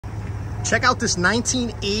Check out this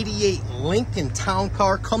 1988 Lincoln Town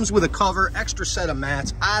Car. Comes with a cover, extra set of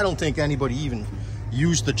mats. I don't think anybody even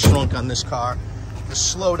used the trunk on this car. The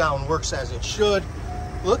slowdown works as it should.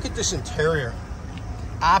 Look at this interior.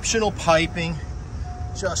 Optional piping.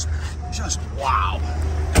 Just wow.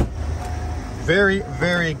 Very,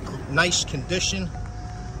 very nice condition.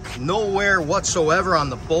 No wear whatsoever on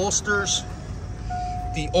the bolsters.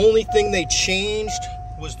 The only thing they changed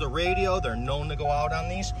was the radio. They're known to go out on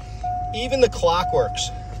these. Even the clock works.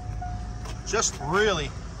 Just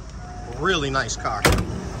really, really nice car.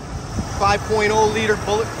 5.0 liter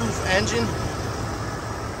bulletproof engine.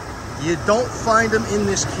 You don't find them in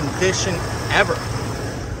this condition ever.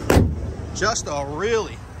 Just a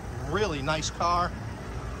really, really nice car.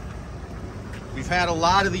 We've had a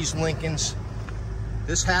lot of these Lincolns.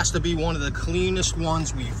 This has to be one of the cleanest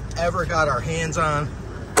ones we've ever got our hands on.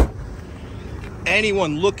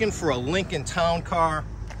 Anyone looking for a Lincoln Town Car,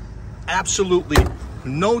 absolutely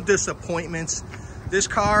no disappointments. This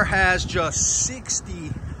car has just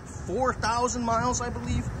 64,000 miles, I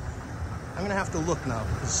believe. I'm gonna have to look now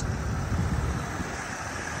because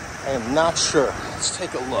I am not sure. Let's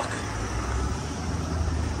take a look.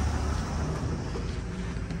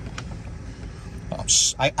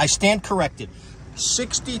 I stand corrected.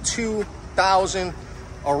 62,000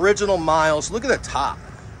 original miles. Look at the top.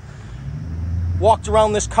 Walked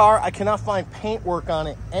around this car. I cannot find paint work on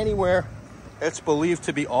it anywhere. It's believed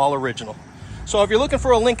to be all original. So if you're looking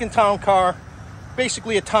for a Lincoln Town Car,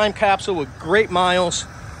 basically a time capsule with great miles,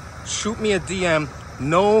 shoot me a DM.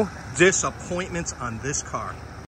 No disappointments on this car.